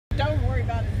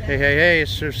Hey,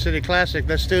 it's Surf City Classic.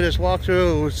 Let's do this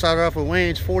walkthrough. We'll start off with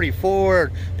Wayne's 44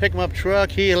 pick 'em up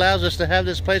truck. He allows us to have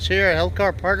this place here at Health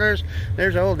Car Partners.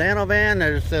 There's the old Nano van.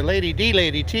 There's the Lady D,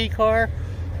 Lady T car.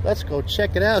 Let's go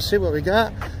check it out, see what we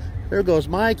got. There goes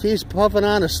Mike. He's puffing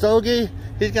on a stogie.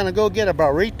 He's gonna go get a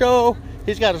burrito.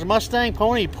 He's got his Mustang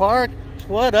Pony parked.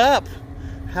 What up?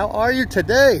 How are you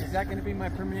today? Is that gonna be my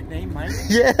permanent name, Mike?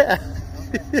 Yeah.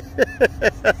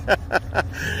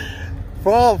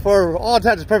 For all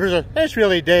intents and purposes, it's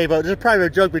really Dave, but it's probably a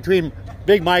joke between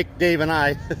Big Mike, Dave, and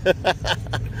I.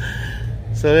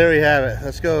 So there we have it.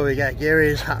 Let's go. We got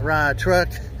Gary's hot rod truck.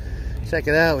 Check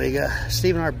it out. We got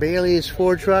Stephen R. Bailey's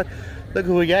Ford truck. Look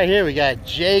who we got here. We got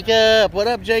Jacob. What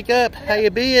up, Jacob? How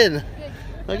you being?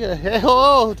 Look at that.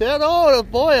 Oh, oh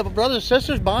boy, brothers,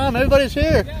 sisters, mom, everybody's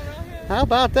here. How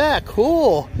about that?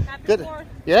 Cool. Good. Happy 4th.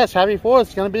 Yes, happy 4th.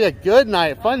 It's going to be a good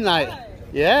night, fun night.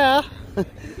 Yeah.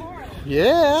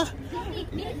 Yeah.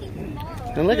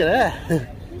 And look at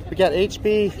that. We got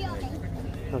HB.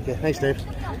 Okay, thanks, Dave.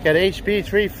 We got HB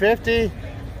 350.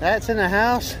 That's in the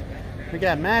house. We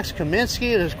got Max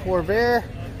Kaminsky, his Corvair.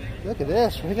 Look at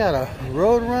this. We got a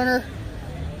Roadrunner.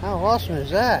 How awesome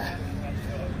is that?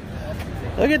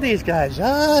 Look at these guys.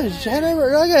 Oh,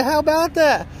 look at, how about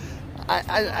that?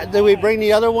 Did we bring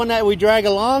the other one that we drag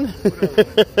along?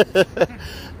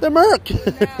 The Merc.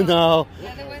 No.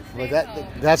 But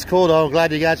that's cool though. I'm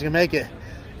glad you guys can make it.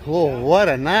 Cool. What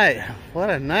a night. What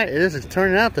a night this is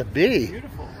turning out to be.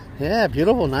 Beautiful. Yeah,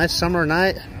 beautiful. Nice summer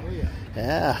night. Oh, yeah.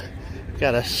 Yeah.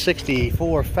 Got a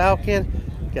 64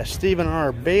 Falcon. Got Stephen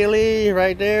R. Bailey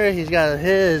right there. He's got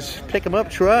his pick 'em up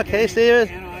truck. Hey, Stephen.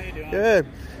 How you doing? Good.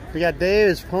 We got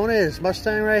Dave's Pony, his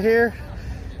Mustang right here.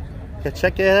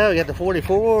 Check that out. We got the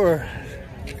 44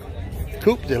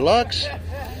 Coupe Deluxe.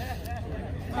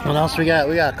 What else we got?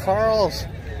 We got Carl's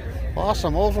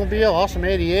awesome Oldsmobile, awesome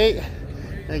 88.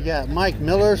 We got Mike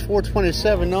Miller's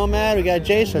 427 Nomad. We got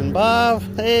Jason Bob.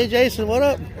 Hey, Jason, what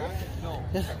up?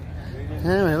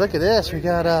 Anyway, look at this. We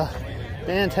got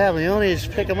Dan Taglioni's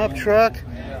pick 'em up truck.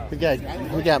 We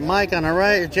got Mike on the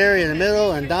right, Jerry in the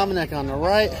middle, and Dominic on the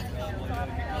right.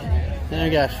 Then we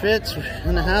got Fitz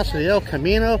in the house with the El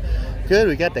Camino. Good.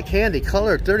 We got the candy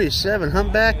colored 37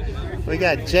 Humpback. We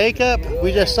got Jacob.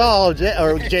 We just saw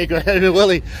Jacob and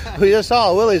Willie. We just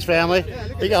saw Willie's family.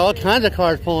 We got all kinds of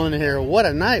cars pulling in here. What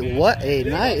a night! What a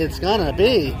night it's gonna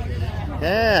be!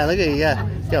 Yeah, look at you.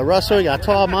 You got Russell. You got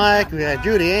Tall Mike. We got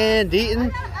Judy Ann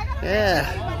Deaton.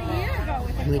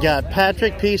 Yeah. We got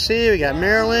Patrick PC. We got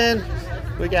Marilyn.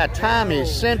 We got Tommy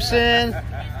Simpson.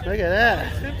 Look at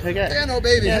that. We got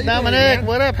Dominic.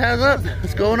 What up? How's up?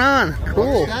 What's going on?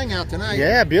 Cool. Out tonight.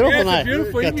 Yeah, beautiful night.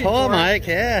 Beautiful Got Tall Mike.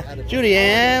 Yeah. Judy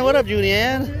Ann. What up, Judy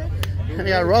Ann? We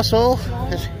got Russell.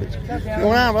 What's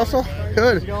going on, Russell?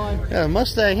 Good. Got a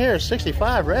Mustang here,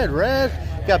 65 red.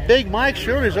 Got Big Mike.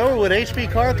 Shirley's over with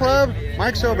HP Car Club.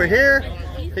 Mike's over here.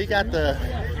 He got the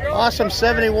awesome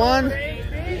 71.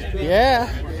 Yeah.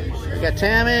 We got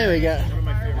Tammy.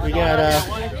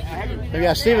 We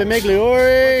got Stephen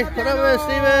Migliori. What up,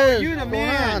 Stephen? You the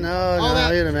man. No,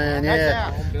 you the man.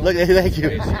 Yeah. Look at, thank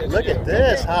you. Look at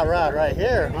this hot rod right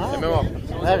here, huh?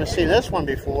 I haven't seen this one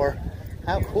before.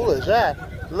 How cool is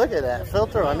that? Look at that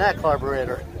filter on that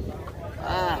carburetor.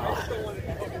 Wow.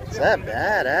 Is that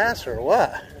badass or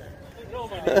what?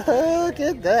 Look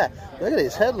at that. Look at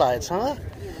these headlights, huh?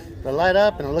 They light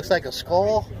up and it looks like a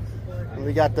skull. And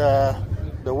we got the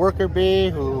worker bee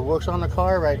who works on the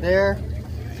car right there.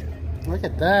 Look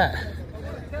at that.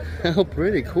 How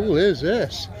pretty cool is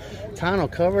this? Tonneau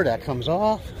cover that comes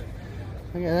off.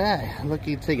 Look at that. Look,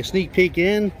 you take a sneak peek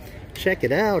in. Check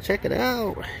it out. Check it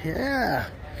out. Yeah.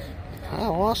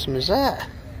 How awesome is that?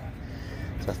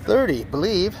 It's a 30, I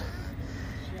believe.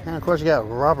 And of course you got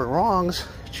Robert Wrong's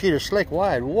Cheater Slick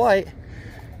Wide White.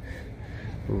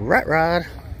 Rat Rod.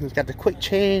 He's got the quick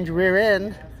change rear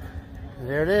end.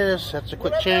 There it is. That's a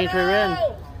quick change rear end.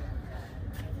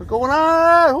 What's going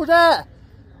on? Who's that?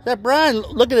 Is that Brian?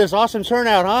 Look at this awesome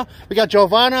turnout, huh? We got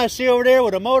Giovanna, I see over there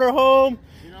with a motorhome.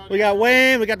 We got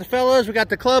Wayne, we got the fellas, we got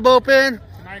the club open.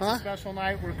 Tonight's a special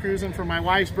night. We're cruising for my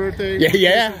wife's birthday. Yeah,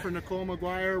 We're cruising for Nicole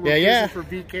McGuire. We're cruising for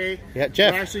VK. Yeah,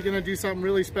 Jeff. We're actually going to do something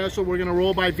really special. We're going to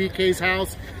roll by VK's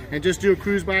house and just do a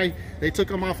cruise by. They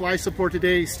took him off life support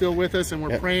today. He's still with us, and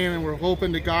we're praying and we're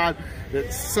hoping to God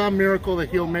that some miracle that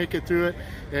he'll make it through it.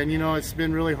 And, you know, it's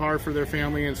been really hard for their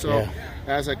family. And so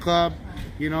as a club,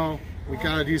 you know, we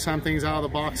gotta do some things out of the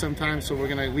box sometimes, so we're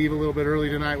gonna leave a little bit early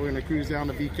tonight. We're gonna cruise down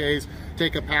to VK's,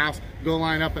 take a pass, go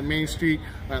line up at Main Street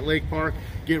at Lake Park,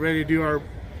 get ready to do our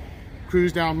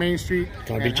cruise down Main Street. It's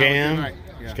gonna be jammed.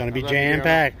 It's gonna be jam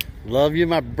packed. Love you,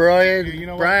 my Brian. You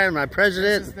know Brian, my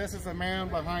president. This is the man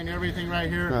behind everything right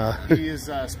here. He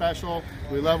is special.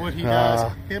 We love what he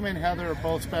does. Him and Heather are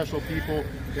both special people.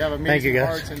 They have amazing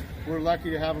hearts, and we're lucky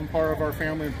to have him part of our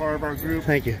family and part of our group.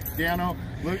 Thank you. Dano,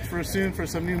 look for soon for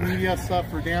some new media stuff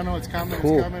for Dano. It's coming.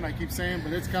 Cool. It's coming. I keep saying,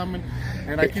 but it's coming,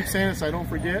 and I keep saying it so I don't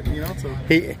forget. You know, so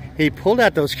he pulled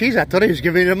out those keys. I thought he was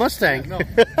giving me the Mustang. No,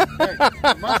 hey,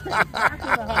 the Mustang's back in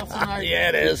the house tonight. Yeah,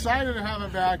 it is. Excited to have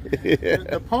it back.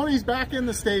 The pony's back in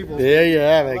the stable. There you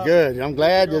have it. Good. I'm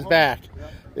glad it's back.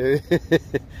 Then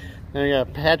we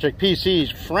got Patrick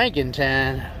PC's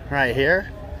Frankentan right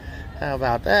here. How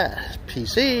about that?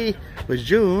 PC was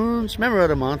June's Member of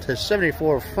the Month, his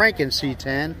 74 Franken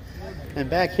C10. And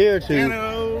back here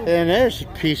to, and there's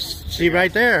PC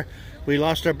right there. We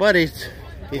lost our buddy.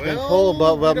 He's been pulled,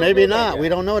 but maybe not. We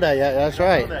don't know that yet. That's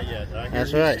right.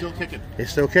 That's right. He's still kicking.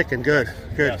 He's still kicking. Good.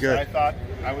 Good. Good.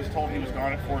 I was told he was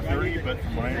gone at 4:30, but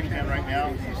from what I understand right now,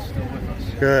 he's still with us.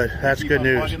 Good. That's good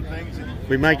news.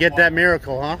 We might get that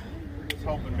miracle, huh? Just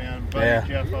hoping, man. Buddy,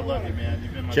 Jeff, I love you, man.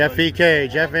 You've been my Jeff buddy. VK,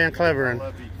 Jeff Van Cleveren. I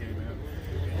love VK, man.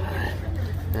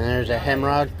 And there's a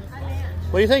Hemrod.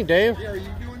 What do you think, Dave?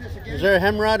 Is there a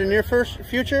Hemrod in your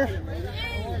future?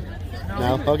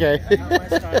 No? Okay.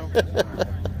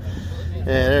 Yeah,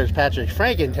 there's Patrick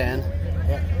Frankentan.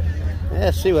 Yeah,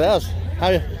 let's see what else.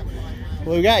 What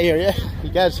we got here? Yeah, you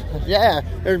guys. Yeah,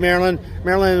 there's Marilyn.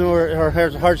 Marilyn, her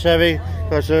heart's heavy. Of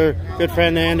course, her good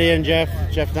friend Andy and Jeff.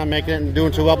 Jeff's not making it and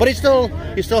doing too well, but he's still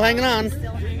hanging on.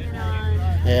 Still hanging on.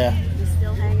 Yeah. He's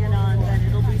still hanging on, but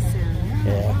it'll be soon.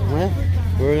 Yeah. Well,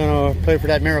 we're gonna pray for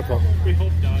that miracle. We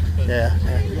hope not. Yeah.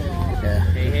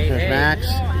 Hey, there's Max.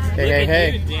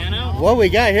 Hey. You, Dano. What we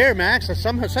got here, Max?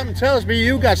 Something tells me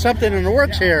you got something in the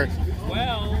works here.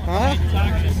 Well, I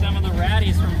talked to some of the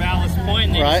ratties from Ballast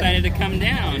Point, and they decided to come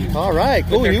down. All right,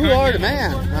 cool. You are the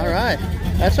man. All right,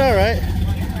 that's all right.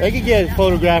 They could get a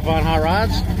photograph on Hot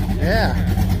Rods. Yeah.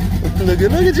 Look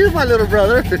at you, my little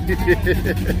brother.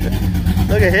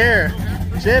 Look at here,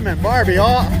 Jim and Barbie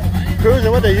all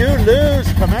cruising with the U-Luz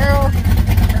Camaro.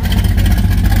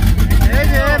 Hey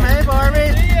Jim, hey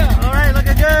Barbie. All right,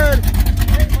 looking good.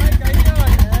 Hey Mike, how you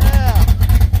doing? Yeah.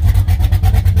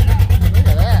 Look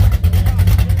at that.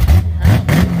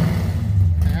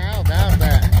 How about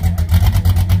that?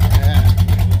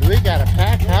 Yeah. We got a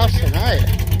packed house tonight.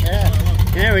 Yeah.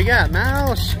 Here we got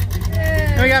Mouse.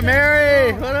 And we got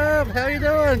Mary. What up? How you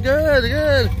doing?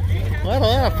 Good. What a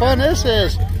lot of fun this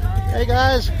is. Hey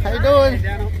guys, how you doing?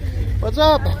 What's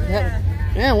up?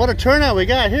 Man, what a turnout we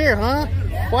got here, huh?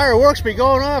 Fireworks be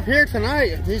going off here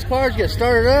tonight. These cars get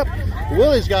started up.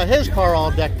 Willie's got his car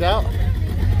all decked out.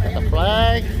 Got the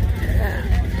flag. Yeah.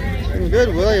 Looking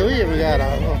good, Willie. We even got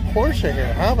a Porsche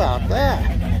here. How about that?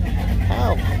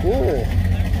 How cool.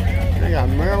 We got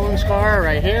Marilyn's car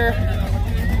right here.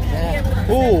 Yeah.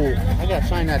 Ooh, I gotta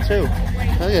sign that too.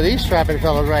 Look at these strapping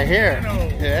fellas right here.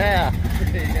 Yeah.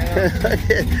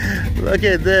 Look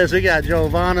at this. We got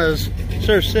Giovanna's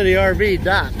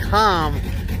SurfCityRV.com.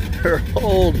 Her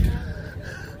old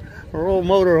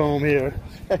motorhome here.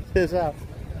 Check this out.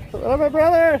 Hello, my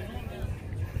brother.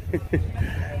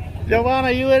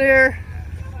 Giovanna, you in here?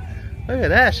 Look at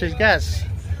that. She's got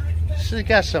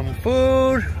some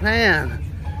food. Man,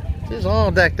 she's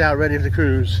all decked out, ready for the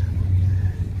cruise.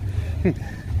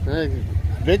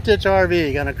 Vintage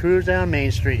RV, gonna cruise down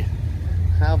Main Street.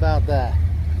 How about that?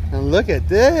 And look at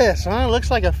this, huh?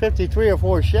 Looks like a 53 or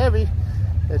 4 Chevy.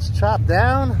 It's chopped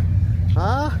down,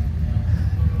 huh?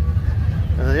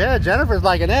 Yeah, Jennifer's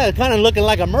liking that. It's kind of looking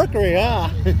like a Mercury, huh?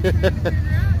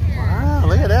 Wow,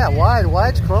 look at that.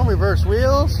 Whites, chrome reverse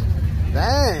wheels.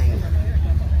 Dang.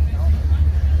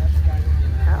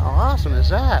 How awesome is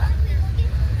that?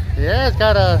 Yeah, it's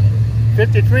got a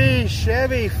 53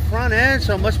 Chevy front end,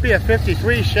 so it must be a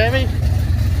 53 Chevy.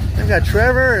 We've got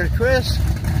Trevor and Chris.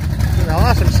 An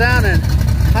awesome sounding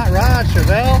Hot Rod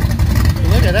Chevelle.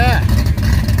 Look at that.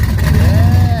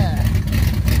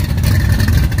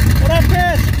 What up,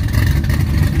 Chris?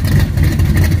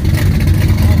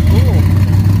 Oh, cool.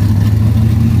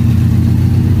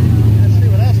 Let's see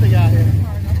what else we got here.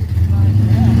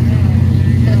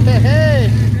 Hey,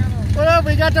 what up?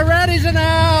 We got the Ratties in the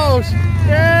house.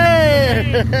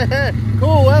 Yay!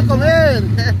 Cool, welcome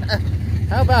in.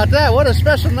 How about that? What a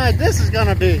special night this is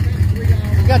gonna be.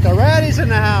 We got the Ratties in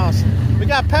the house. We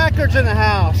got Packards in the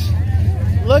house.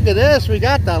 Look at this. We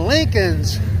got the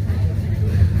Lincolns.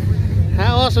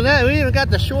 How awesome that? We even got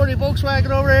the Shorty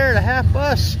Volkswagen over there, the half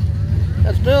bus.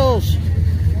 That's Bill's.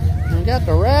 And we got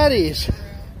the Ratties.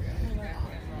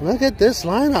 Look at this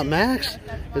lineup, Max.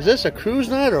 Is this a cruise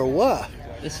night or what?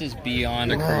 This is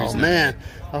beyond a cruise. Oh, man.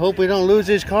 I hope we don't lose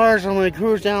these cars when we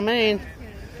cruise down Maine.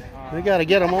 We got to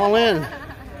get them all in.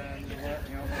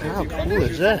 How cool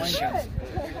is this?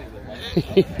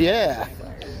 Yeah.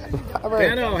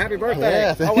 Dano, happy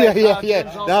birthday.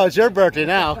 Yeah. No, it's your birthday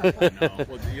now. Do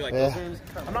you like those ones?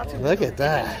 I'm not too Look at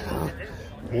that.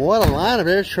 What a lineup.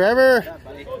 There's Trevor,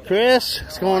 Chris.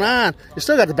 What's going on? You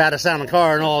still got the baddest sounding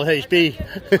car in all of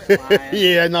HB.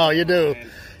 Yeah, no, you do.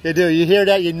 You do. You hear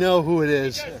that, you know who it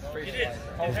is.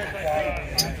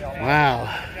 Wow.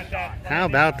 How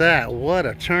about that? What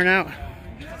a turnout.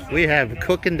 We have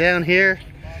cooking down here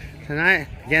tonight.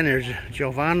 Again, there's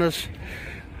Giovanna's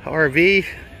RV.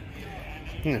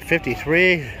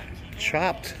 53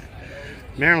 chopped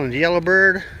Maryland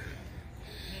Yellowbird.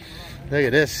 Look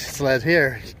at this sled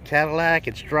here, Cadillac.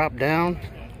 It's dropped down.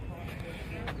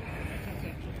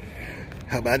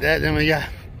 How about that? Then we got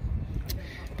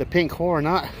the pink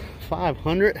Coronet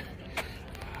 500.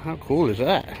 How cool is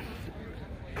that?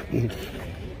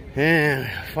 And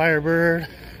Firebird.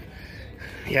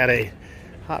 Got a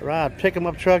hot rod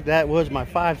pick-em-up truck. That was my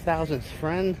 5,000th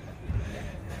friend.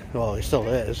 Well, he still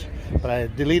is, but I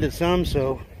deleted some,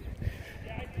 so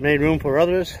made room for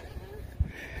others.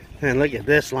 And look at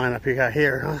this lineup you got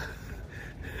here, huh?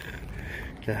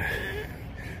 Got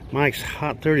Mike's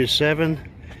Hot 37,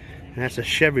 and that's a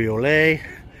Chevrolet.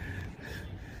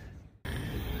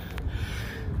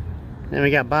 Then we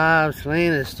got Bob's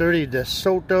Selena's 30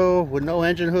 DeSoto with no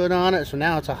engine hood on it, so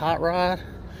now it's a hot rod.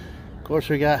 Of course,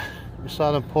 we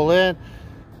saw them pull in.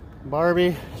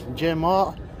 Barbie, Jim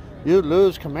Malt. You'd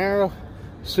lose Camaro,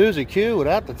 Susie Q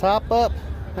without the top up.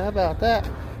 How about that?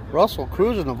 Russell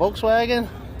cruising the Volkswagen.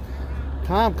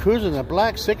 Tom cruising the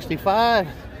black 65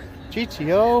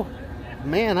 GTO.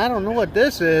 Man, I don't know what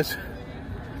this is.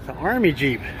 The Army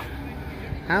Jeep.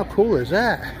 How cool is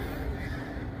that?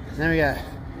 Then we got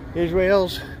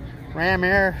Israel's Ram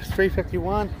Air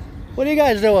 351. What are you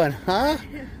guys doing, huh?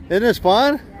 Isn't this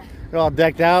fun? They're all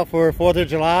decked out for 4th of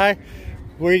July.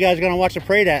 Where are you guys going to watch the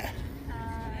parade at?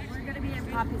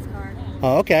 Poppy's car.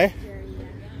 Oh, okay.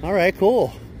 All right,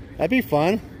 cool. That'd be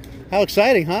fun. How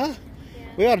exciting, huh?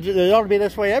 It ought to be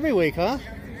this way every week, huh?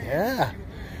 Yeah.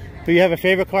 Do you have a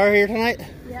favorite car here tonight?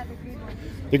 Yeah, the green one.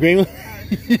 The green one?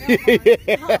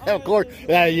 Yeah, of course.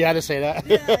 Yeah, you had to say that.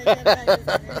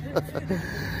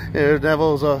 There's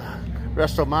Neville's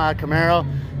Resto Mod Camaro.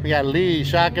 We got Lee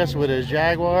Shakas with his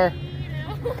Jaguar.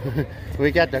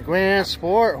 We got the Grand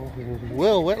Sport.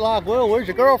 Will Whitlock. Will, where's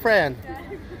your girlfriend?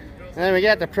 And then we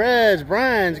got the Preds.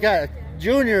 Brian's got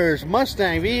Junior's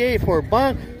Mustang V8 for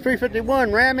Bunk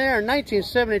 351 Ram Air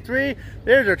 1973.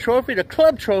 There's a trophy, the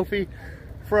club trophy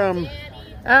from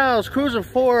Al's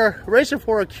Racing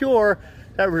for a Cure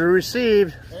that we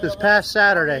received this past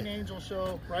Saturday. Angel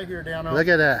show right here, Dano. Look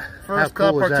at that. First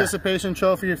club participation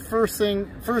trophy. First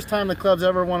time the club's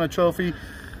ever won a trophy.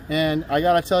 And I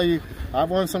gotta tell you, I've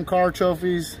won some car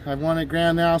trophies. I've won at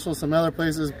Grand National, some other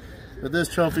places, but this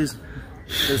trophy's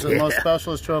is the most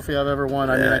specialist trophy I've ever won.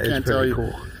 I mean, I can't tell you.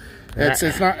 Cool.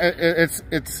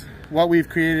 It's what we've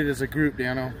created as a group,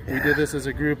 Dano. We did this as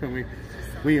a group, and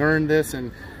we earned this,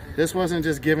 and this wasn't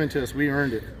just given to us. We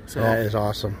earned it. So that is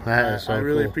awesome. That is so I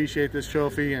really cool. appreciate this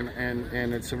trophy, and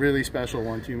it's a really special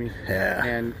one to me. Yeah.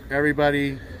 And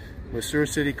everybody with Surf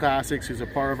City Classics who's a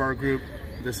part of our group,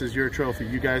 this is your trophy.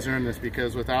 You guys earned this,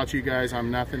 because without you guys, I'm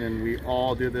nothing, and we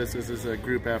all did this. This is a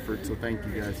group effort, so thank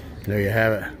you guys. There you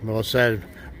have it. Well said,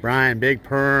 Brian. Big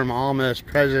Perm, Almas,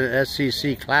 President,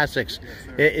 SCC Classics.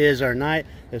 It is our night.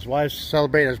 His wife's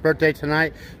celebrating his birthday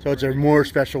tonight, so it's a more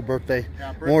special birthday,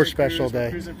 more special day.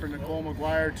 We're cruising for Nicole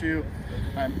McGuire too.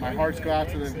 My hearts go out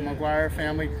to the McGuire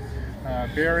family.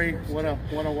 Barry, what a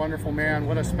wonderful man,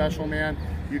 what a special man.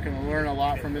 You can learn a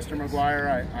lot from Mr.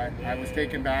 McGuire. I was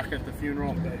taken back at the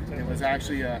funeral. It was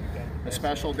actually a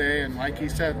special day, and like he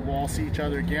said, we'll all see each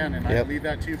other again. And I believe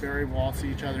that too, Barry. We'll all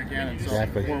see each other again, and so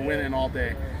we're winning all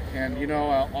day. And you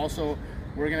know, also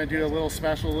we're going to do a little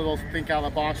think out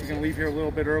of the box. We're going to leave here a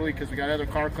little bit early because we got other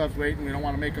car clubs waiting. We don't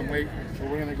want to make them wait. So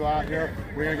we're going to go out here.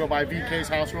 We're going to go by VK's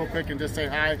house real quick and just say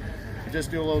hi.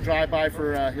 Just do a little drive-by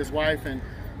for his wife and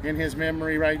in his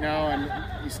memory right now.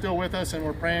 And he's still with us, and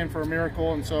we're praying for a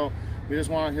miracle. And so we just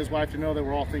want his wife to know that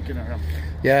we're all thinking of him.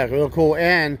 Yeah, real cool.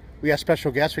 And we got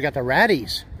special guests. We got the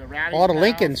Raddies. All the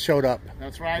Lincolns showed up.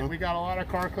 That's right. We got a lot of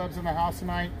car clubs in the house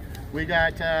tonight. We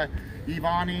got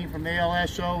Ivani from the ALS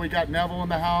show. We got Neville in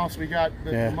the house. We got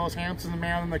the most handsome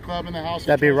man in the club in the house.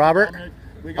 That'd be Robert?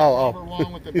 We got Robert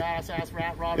along with the badass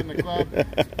rat rod in the club.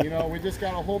 You know, we just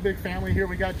got a whole big family here.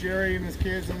 We got Jerry and his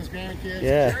kids and his grandkids.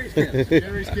 Yeah.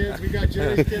 Jerry's kids. We got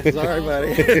Jerry's kids. Sorry, buddy.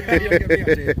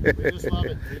 We just love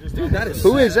it. We just love it.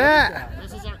 Who is that?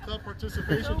 This is Club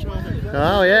Participation Trophy.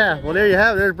 Oh yeah, well there you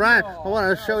have it. There's Brian. I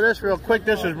want to show this real quick.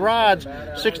 This is Rod's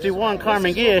 61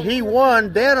 Carmen Ghia. He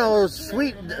won Dano's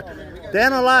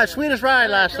sweetest ride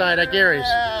last night at Gary's.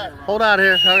 Hold on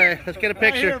here. Okay, let's get a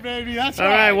picture. Right here, baby. That's all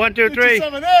right, 1, 2, 3.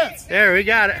 Some of this. There, we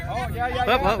got it.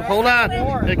 Hold on.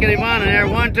 Let's get him on in there.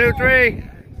 1, 2, 3.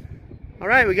 All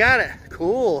right, we got it.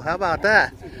 Cool. How about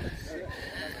that?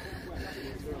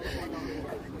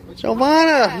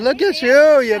 Giovanna, look at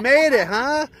you. You made it,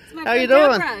 huh? How you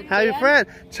doing? How you friend?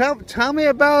 Tell me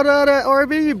about that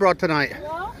RV you brought tonight.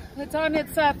 Well, it's on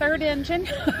its third engine.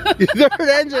 Third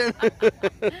engine.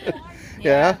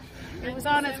 Yeah. It was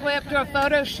on its way up to a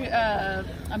photo shoot,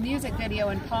 a music video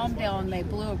in Palmdale, and they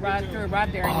blew a rod through a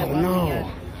rod bearing. Oh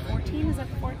no! 14, is that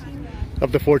the 14?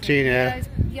 Up to 14, yeah. Guys,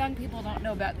 young people don't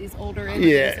know about these older engines.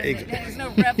 Yeah. There's no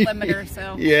rev limiter,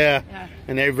 so. Yeah.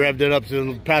 And they've revved it up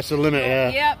to past the limit. Yeah.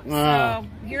 Yep. So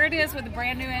here it is with a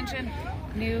brand new engine,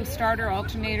 new starter,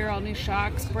 alternator, all new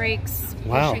shocks, brakes,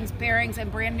 bushings, bearings,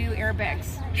 and brand new airbags.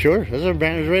 Sure. This is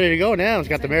ready to go now. It's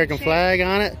got the American flag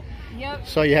on it. Yep.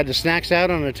 So you had the snacks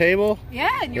out on the table? Yeah,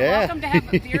 and you're welcome to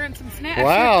have a beer and some snacks.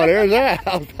 Wow, there's that.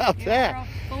 How about that?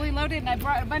 Fully loaded, and I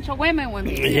brought a bunch of women with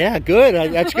me. Yeah, good.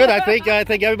 That's good. I think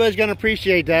everybody's going to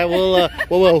appreciate that.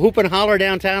 We'll hoop and holler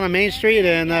downtown on Main Street,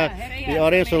 and the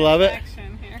audience will love it.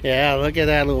 Yeah, look at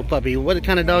that little puppy. What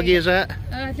kind of doggy is that?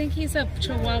 I think he's a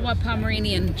Chihuahua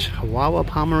Pomeranian. Chihuahua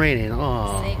Pomeranian.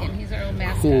 Oh, Sagan. He's our old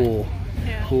mascot. Cool.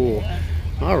 Yeah. Cool.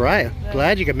 All right.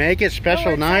 Glad you could make it.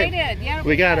 Special night. Yeah,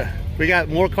 we got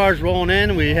more cars rolling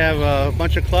in. We have a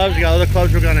bunch of clubs. We got other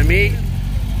clubs we're going to meet.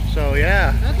 So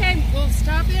yeah. Okay, we'll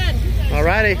stop in. All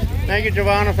righty. Thank you,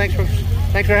 Giovanna. Thanks for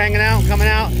hanging out, coming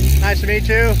out. Nice to meet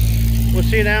you. We'll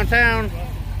see you downtown.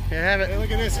 You have it. Hey,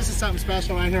 look at this. This is something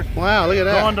special right here. Wow, look at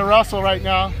that. Going to Russell right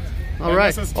now. All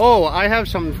right. Oh, I have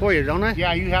something for you, don't I?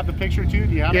 Yeah, you have the picture too?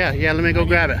 Do you have it? Yeah, let me go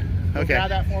grab it. Okay. Grab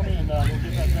that for me and we'll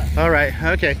get that done. All right,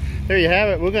 okay. There you have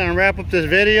it. We're going to wrap up this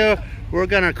video. We're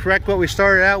going to correct what we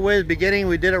started out with. Beginning,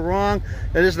 we did it wrong.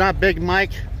 It is not Big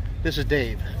Mike. This is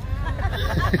Dave.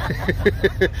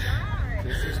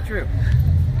 This is true.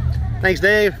 Thanks,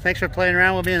 Dave. Thanks for playing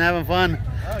around with me and having fun.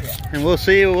 Oh, yeah. And we'll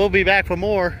see you. We'll be back for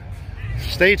more.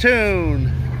 Stay tuned.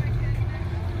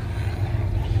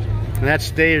 And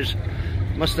that's Dave's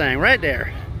Mustang right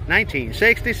there.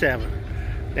 1967.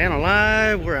 Dan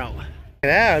Alive, we're out.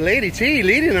 Yeah, Lady T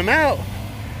leading them out.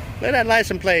 Look at that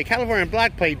license plate. California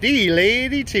block plate D,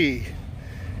 Lady T.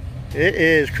 It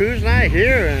is cruise night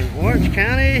here in Orange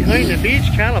County, Huntington Beach,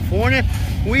 California.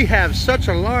 We have such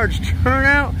a large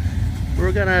turnout.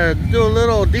 We're gonna do a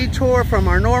little detour from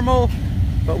our normal,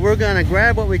 but we're gonna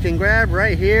grab what we can grab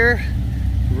right here.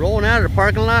 Rolling out of the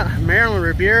parking lot. Marilyn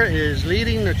Rivera is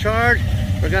leading the charge.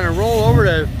 We're gonna roll over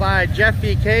to by Jeff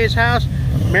BK's house.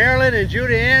 Marilyn and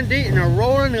Judy Ann Deaton are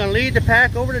rolling. They're gonna lead the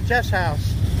pack over to Jeff's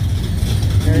house.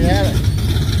 There you have it.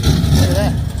 Look at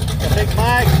that. Got Big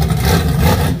Mike.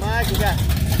 Big Mike.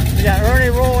 We got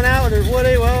Ernie rolling out with his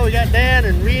Woody. Well, we got Dan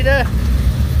and Rita.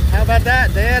 How about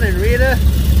that? Dan and Rita.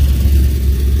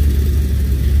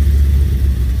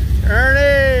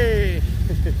 Ernie.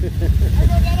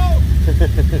 Look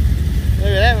at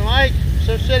that, Mike.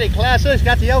 Surf City Classics.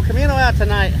 Got the El Camino out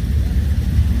tonight.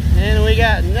 And we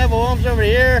got Neville Holmes over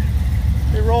here.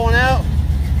 They're rolling out.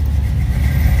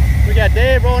 We got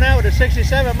Dave rolling out with a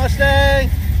 67 Mustang.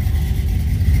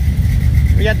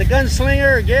 We got the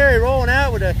Gunslinger Gary rolling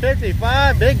out with a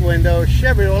 55 big window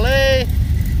Chevrolet.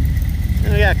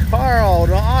 And we got Carl,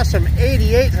 the awesome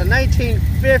 88 to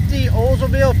 1950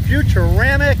 Oldsmobile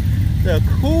Futuramic. The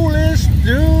coolest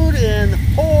dude in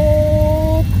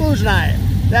whole cruise night.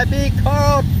 That'd be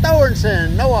Carl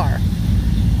Thornton, Noir.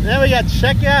 And then we got,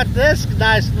 check out this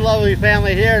nice lovely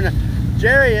family here. And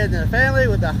Jerry and the family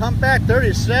with the Humpback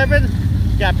 37.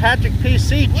 Got Patrick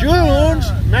PC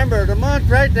Jones, member of the month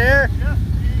right there.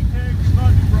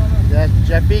 That's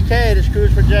Jeff BK, this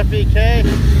cruise for Jeff BK.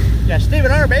 Got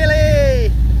Stephen R.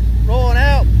 Bailey rolling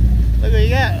out. Look what you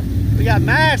got. We got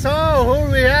Max. Oh, who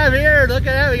do we have here? Look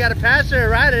at that. We got a passenger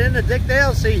riding in the Dick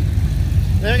Dale seat.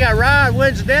 Then we got Rod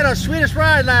wins Dano's sweetest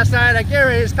ride last night at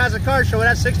Gary's Classic Car Show with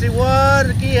that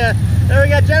 61 Kia. Then we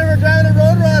got Jennifer driving the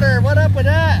Roadrunner. What up with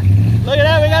that? Look at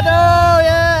that. We got the, oh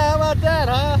yeah, how about that,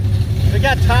 huh? We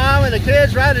got Tom and the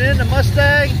kids riding in the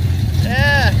Mustang.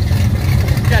 Yeah.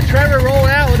 We got Trevor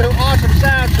rolling out with an awesome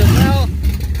sound as well.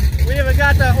 We even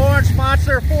got the orange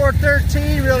sponsor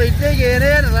 413 really digging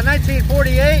in the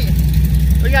 1948.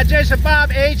 We got Jason Bob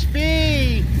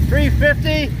HB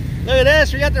 350. Look at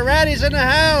this. We got the Raddies in the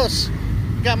house.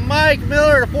 We got Mike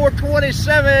Miller, the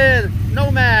 427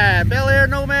 Nomad, Bel Air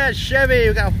Nomad Chevy.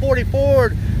 We got 40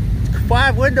 Ford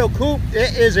 5-window coupe.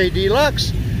 It is a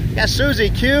deluxe. Got Susie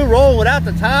Q rolling without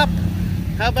the top.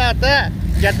 How about that?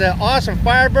 You got the awesome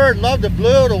Firebird. Love the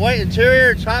blue, the white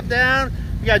interior, top down.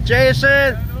 You got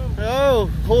Jason. Oh,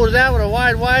 pulls out with a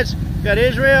wide whites. You got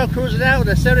Israel cruising out with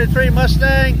a 73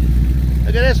 Mustang.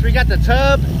 Look at this. We got the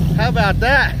tub. How about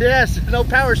that? Yes, no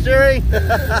power steering.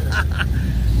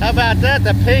 How about that?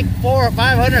 The pink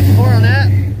 500 core on that.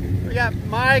 We got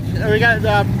Mike. We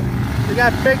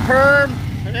got Big Perm.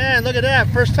 Man, look at that.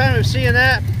 First time we've seen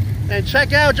that. And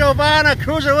check out Giovanna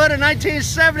Cruiserwood in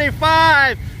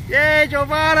 1975. Yay,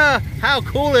 Giovanna. How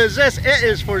cool is this? It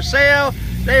is for sale.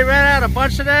 They ran out a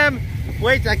bunch of them.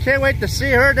 Wait, I can't wait to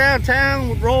see her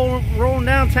downtown, rolling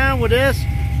downtown with this.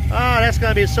 Oh, that's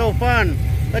going to be so fun.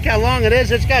 Look how long it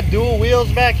is. It's got dual wheels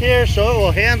back here, so it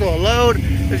will handle a load.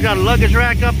 It's got a luggage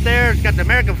rack up there. It's got the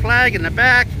American flag in the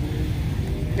back.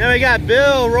 Then we got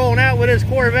Bill rolling out with his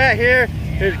Corvette here,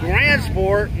 his Grand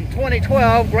Sport in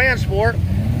 2012, Grand Sport.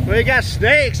 We got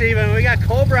snakes even. We got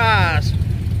Cobras.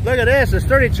 Look at this. It's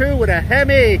 32 with a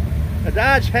Hemi, a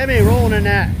Dodge Hemi rolling in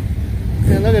that.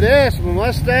 And look at this,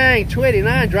 Mustang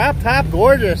 289 drop top,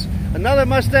 gorgeous. Another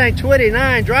Mustang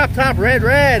 289 drop top,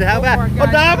 red. How about,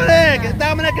 oh,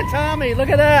 Dominic and Tommy, look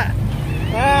at that.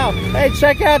 Wow, hey,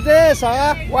 check out this,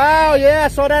 huh? Wow, yeah, I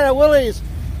saw that at Willie's.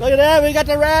 Look at that, we got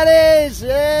the Raddies,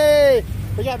 yay.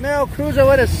 We got Merrill Cruiser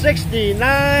with a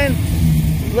 69.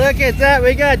 Look at that,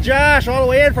 we got Josh all the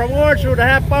way in from Orange with a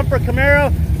half bumper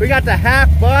Camaro. We got the half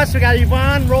bus, we got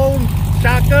Yvonne rolling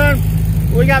shotgun.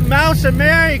 We got Mouse and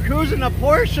Mary cruising a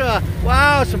Porsche.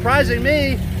 Wow, surprising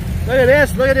me. Look at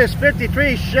this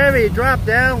 53 Chevy drop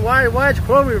down, wide wedge,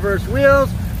 chrome reverse wheels.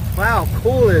 Wow,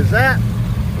 cool is that?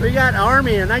 We got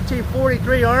Army, a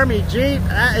 1943 Army Jeep.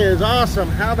 That is awesome.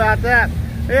 How about that?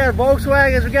 We got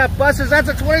Volkswagens, we got buses. That's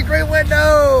a 23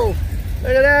 window.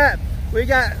 Look at that. We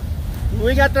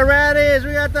got the Raddies,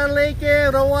 we got the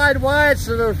Lincoln, the wide whites,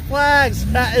 and the flags.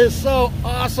 That is so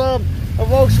awesome. A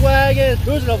Volkswagen,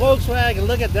 cruising a Volkswagen.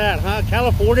 Look at that, huh?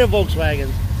 California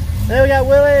Volkswagens. Then we got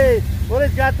Willie.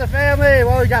 Willie's got the family.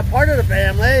 Well, we got part of the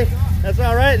family. That's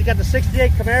all right. We got the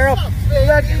 68 Camaro.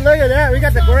 Look at that. We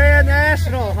got the Grand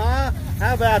National, huh?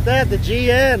 How about that? The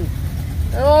GN.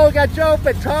 Oh, we got Joe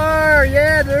Pitar.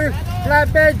 Yeah, there's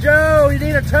Flatbed Joe. You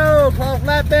need a tow. Call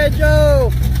Flatbed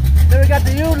Joe. Then we got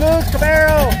the U-Luke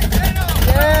Camaro.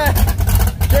 Yeah.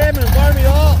 Jim and Barbie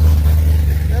all.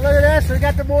 And look at this. We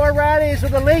got the more Raddies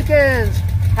with the Lincolns.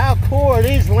 How cool are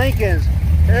these Lincolns?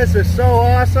 This is so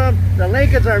awesome. The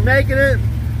Lincolns are making it.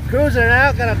 Cruising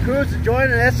out. Gonna cruise to join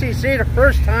an SCC the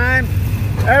first time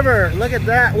ever. Look at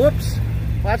that. Whoops.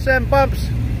 Watch them bumps.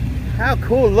 How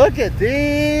cool. Look at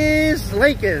these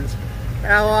Lincolns.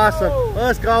 How awesome.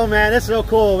 Let's go, man. This is so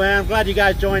cool, man. I'm glad you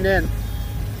guys joined in.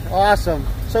 Awesome.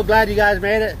 So glad you guys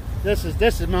made it. This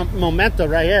is memento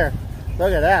right here.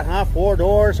 Look at that, huh? 4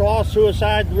 doors, all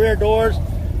suicide rear doors.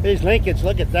 These Lincolns,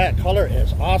 look at that. Color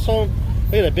is awesome.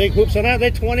 Look at the big hoops on that. Are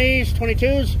they 20s,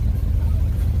 22s?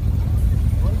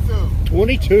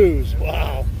 22s.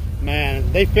 Wow.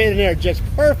 Man, they fit in there just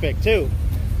perfect, too.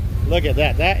 Look at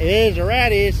that. That is a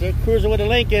Raddies. They're cruising with the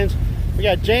Lincolns. We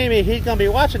got Jamie. He's going to be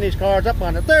watching these cars up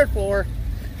on the 3rd floor.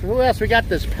 Who else? We got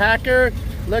this Packard.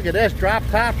 Look at this. Drop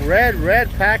top, red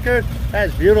Packard.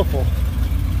 That's beautiful.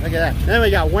 Look at that. Then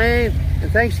we got Wayne.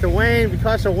 And thanks to Wayne,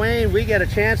 because of Wayne, we get a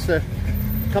chance to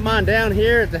come on down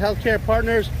here at the Healthcare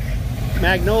Partners,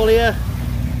 Magnolia,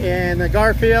 and the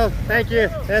Garfield. Thank you.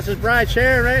 This is Bride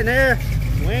Sharon right in there.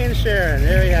 Wayne and Sharon.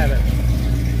 There we have it.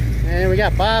 And we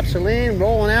got Bob Saline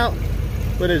rolling out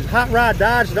with his hot rod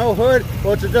Dodge, no hood.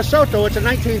 Well, it's a DeSoto. It's a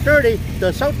 1930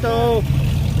 DeSoto.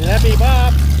 And that'd be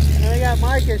Bob. And we got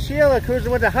Mike and Sheila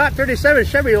cruising with the hot 37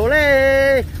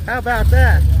 Chevrolet. How about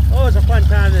that? Oh, it's a fun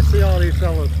time to see all these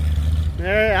fellows.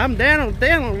 I'm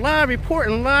Daniel live,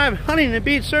 reporting live, Huntington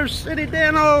Beach, Surf City,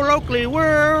 Daniel, locally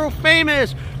world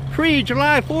famous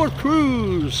pre-July 4th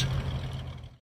cruise.